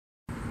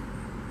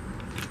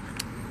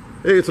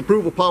Hey, it's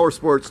Approval Power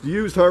Sports, the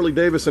used Harley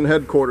Davidson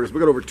headquarters. We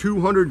got over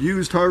 200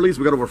 used Harleys.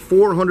 We got over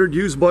 400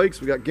 used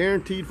bikes. We got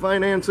guaranteed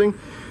financing.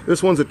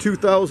 This one's a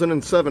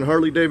 2007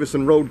 Harley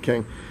Davidson Road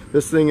King.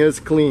 This thing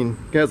is clean.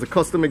 It has a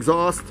custom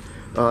exhaust.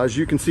 As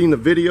you can see in the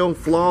video,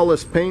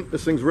 flawless paint.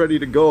 This thing's ready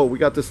to go. We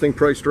got this thing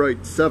priced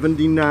right,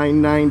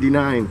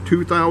 $79.99.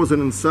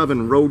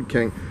 2007 Road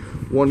King.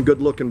 One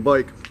good looking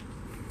bike.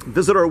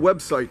 Visit our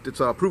website. It's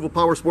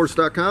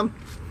approvalpowersports.com.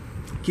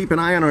 Keep an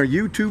eye on our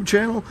YouTube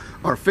channel,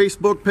 our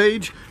Facebook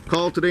page.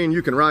 Call today and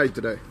you can ride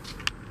today.